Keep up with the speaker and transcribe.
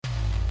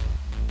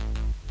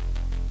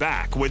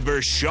back with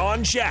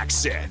Vershawn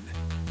Jackson.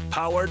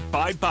 Powered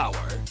by Bauer.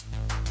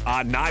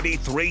 On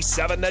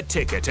 93.7 The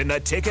Ticket and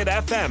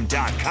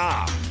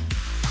theticketfm.com.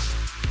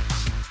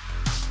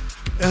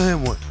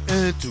 And 1,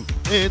 and 2,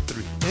 and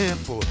 3, and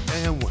 4,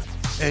 and 1.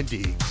 And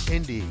dig,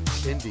 and dig,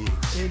 and dig,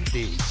 and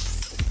dig.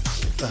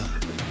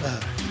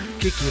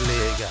 Kick your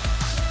leg out.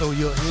 Throw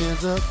your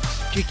hands up.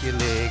 Kick your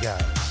leg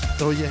out.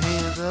 Throw your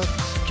hands up.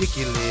 Kick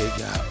your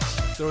leg out.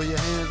 Throw your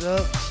hands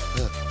up.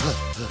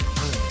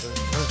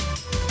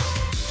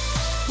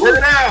 Work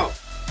it out.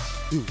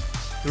 2,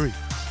 3,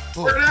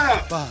 4, Work it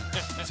out.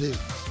 5, 6,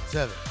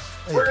 7,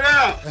 8, Work it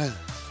out. 9,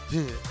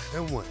 10,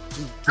 and 1,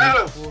 2, 3,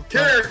 Adam, 4, 5,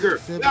 character,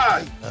 6, 7,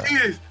 God, 8.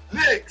 is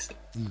next.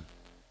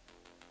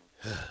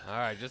 All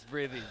right, just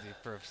breathe easy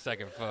for a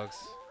second, folks.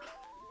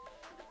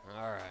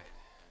 All right.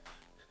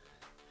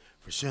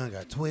 Vershawn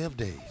got 12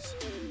 days.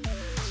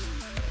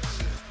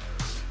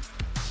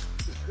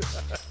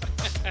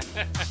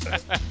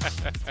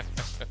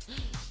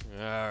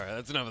 All right,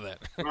 that's enough of that.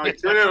 All right,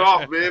 turn it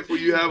off, man, before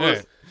you have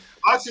us.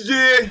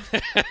 Oxygen.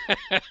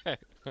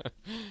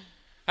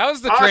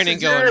 How's the training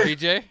going,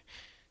 BJ?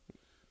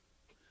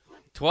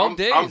 12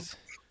 days.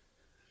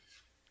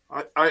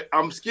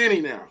 I'm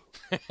skinny now.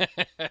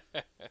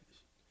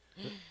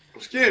 I'm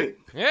skinny.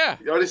 Yeah.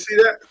 Y'all didn't see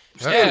that?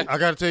 Yeah. I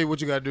got to tell you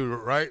what you got to do,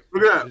 right?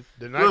 Look at that.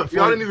 The night Look, before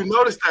y'all didn't even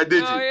notice that,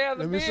 did you? Oh, yeah,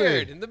 the Let me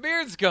beard. see. And the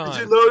beard's gone.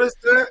 Did you notice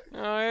that?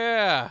 Oh,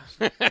 yeah.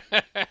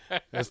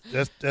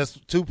 That's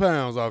 2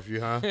 pounds off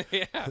you, huh?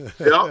 Yeah.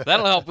 Yep.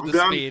 That'll help with I'm the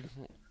down- speed.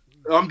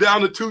 I'm down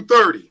to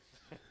 230.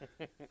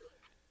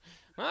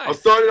 I Nice.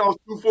 started off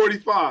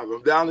 245.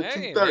 I'm down to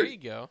Hey, 230. there you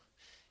go.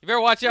 You better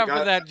watch out I for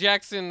got- that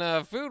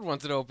Jackson food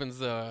once it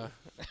opens. Nah,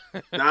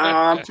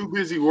 I'm too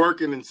busy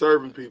working and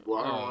serving people.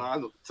 I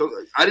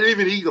didn't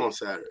even eat on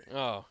Saturday.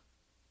 Oh.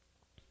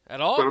 At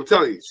But all? I'm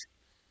telling you,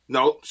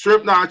 no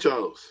shrimp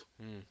nachos.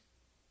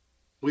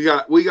 We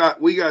got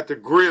the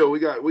grill. We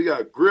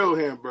got grilled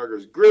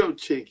hamburgers, grilled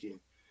chicken.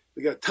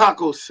 We got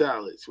taco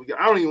salads.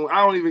 I don't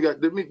even got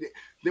the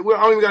I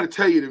don't even got to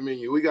tell you the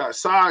menu. We got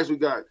sides. We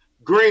got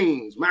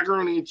greens,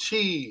 macaroni and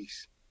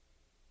cheese,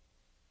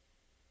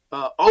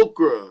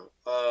 okra,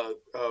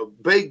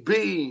 baked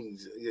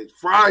beans,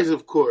 fries,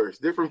 of course,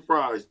 different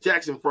fries,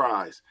 Jackson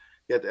fries.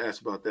 You have to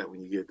ask about that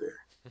when you get there.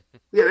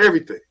 We got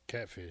everything.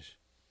 Catfish.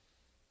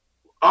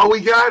 Oh, we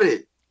got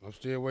it. I'm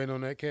still waiting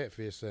on that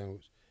catfish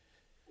sandwich.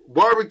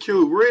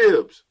 Barbecue,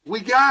 ribs. We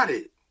got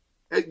it.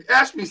 Hey,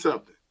 ask me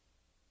something.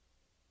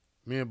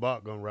 Me and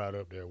Bach gonna ride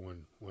up there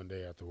one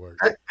day after work.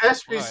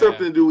 Ask me Oh,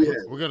 something. yeah. Do we have?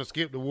 We're gonna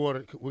skip the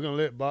water. We're gonna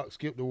let Bach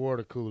skip the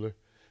water cooler,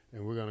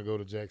 and we're gonna go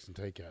to Jackson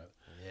Takeout.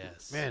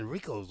 Yes. Man,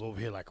 Rico's over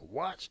here like a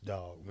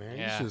watchdog, man.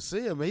 Yeah. You should see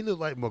him. He look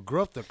like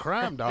McGruff the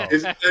crime dog.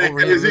 Is he over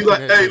here like?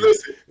 looking at Hey, you.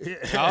 listen. Oh,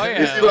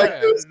 yeah. Is he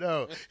like this?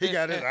 No, he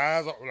got his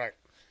eyes up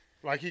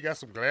like he got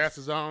some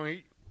glasses on.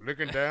 He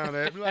looking down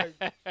at me like,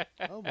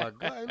 oh my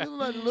God, you look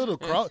like the little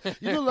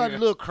You look like the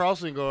little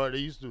crossing guard that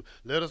used to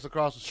let us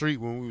across the street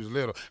when we was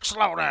little.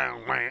 Slow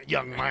down, man,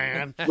 young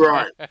man.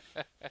 Right.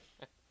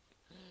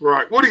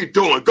 Right. What are you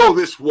doing? Go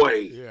this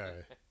way. Yeah,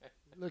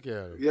 look at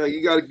him. Yeah,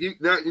 you got to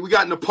get that. We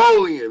got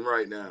Napoleon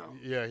right now.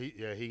 Yeah,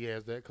 he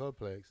has that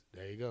complex.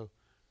 There you go.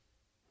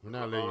 We're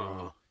not letting you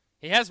on.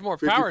 He has more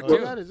 50 power, Oh, too.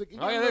 He got his Oh,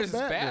 little yeah, there's his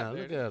bat bat. now.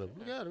 Look at him.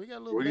 Look at him. He got a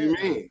little What do you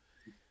bat. mean?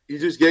 You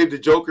just gave the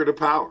Joker the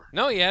power.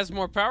 No, he has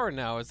more power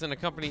now. It's in a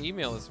company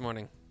email this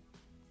morning.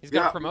 He's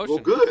got a promotion.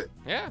 Well, good.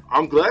 Yeah.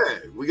 I'm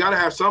glad. We got to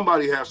have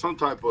somebody have some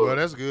type of. Well,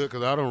 that's good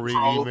because I don't read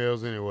Oh.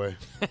 emails anyway.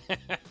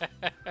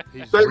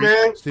 He's Say,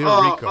 man,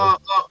 still Rico.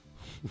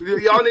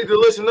 y'all need to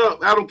listen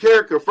up. Adam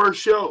Carricker,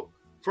 first show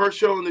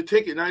on the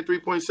ticket,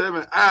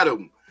 93.7.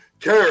 Adam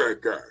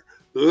Carricker,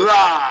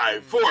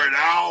 live for an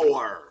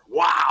hour.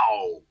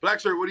 Wow.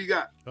 Black Shirt, what do you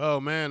got? Oh,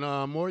 man,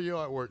 more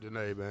yard work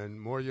today, man.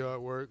 More yard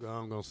work.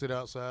 I'm going to sit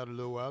outside a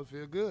little while.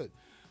 Feel good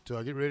till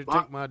I get ready to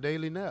take my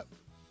daily nap.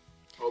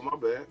 Oh, my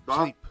bad. Doc?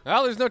 Sleep.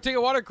 Well, there's no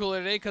ticket water cooler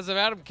today because of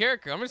Adam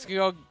Carricker. I'm just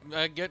going to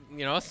go get, a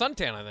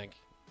suntan, I think.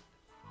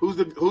 Who's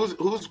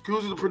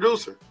the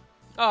producer?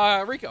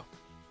 Rico.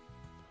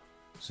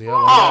 See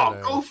how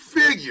Oh, go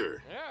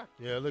figure. Yeah.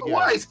 Yeah, look A at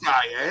wise him.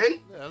 guy, eh?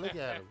 Yeah, look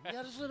at him. He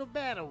got his little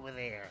bat over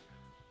there.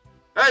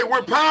 Hey,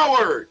 we're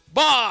powered.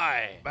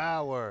 Bye.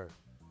 Bauer.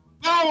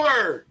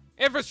 Power.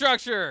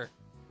 Infrastructure.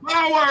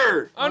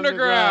 Power.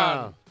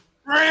 Underground.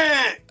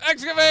 Grant.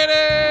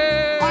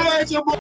 Excavated. Holla at your boy.